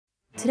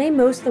Today,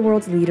 most of the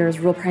world's leaders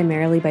rule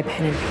primarily by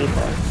pen and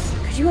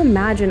paper. Could you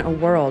imagine a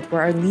world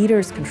where our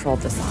leaders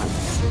controlled the sun?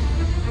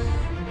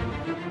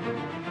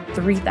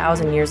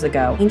 3,000 years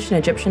ago, ancient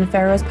Egyptian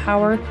pharaohs'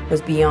 power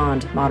was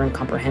beyond modern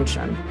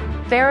comprehension.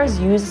 Pharaohs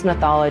used this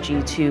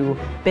mythology to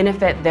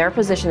benefit their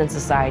position in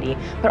society,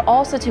 but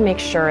also to make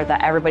sure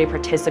that everybody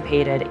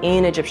participated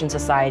in Egyptian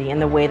society in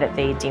the way that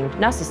they deemed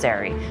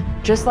necessary.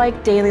 Just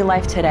like daily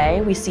life today,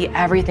 we see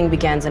everything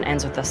begins and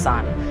ends with the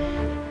sun.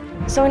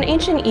 So in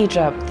ancient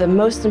Egypt, the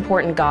most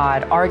important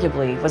god,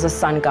 arguably, was the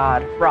sun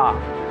god, Ra.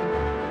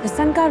 The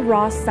sun god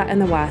Ra sat in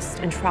the west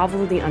and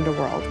traveled to the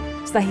underworld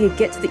so that he could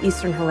get to the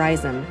eastern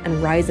horizon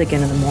and rise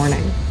again in the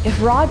morning.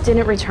 If Ra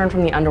didn't return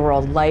from the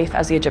underworld, life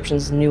as the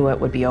Egyptians knew it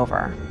would be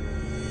over.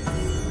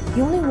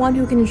 The only one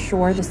who could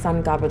ensure the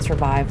sun god would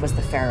survive was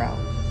the pharaoh.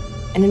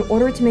 And in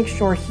order to make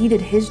sure he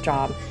did his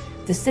job,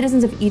 the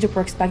citizens of Egypt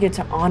were expected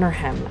to honor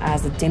him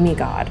as a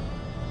demigod.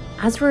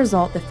 As a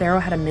result, the pharaoh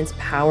had immense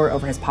power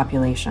over his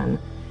population.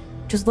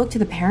 Just look to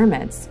the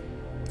pyramids.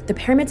 The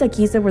pyramids at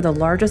Giza were the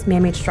largest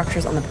man-made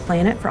structures on the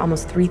planet for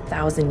almost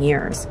 3,000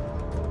 years.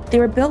 They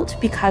were built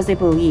because they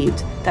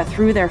believed that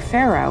through their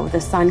pharaoh,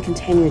 the sun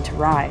continued to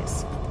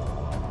rise.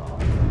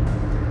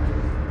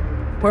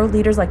 World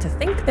leaders like to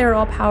think they're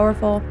all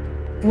powerful.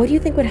 What do you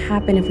think would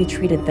happen if we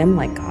treated them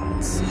like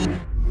gods?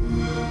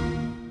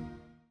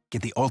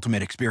 Get the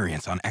ultimate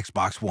experience on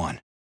Xbox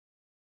One.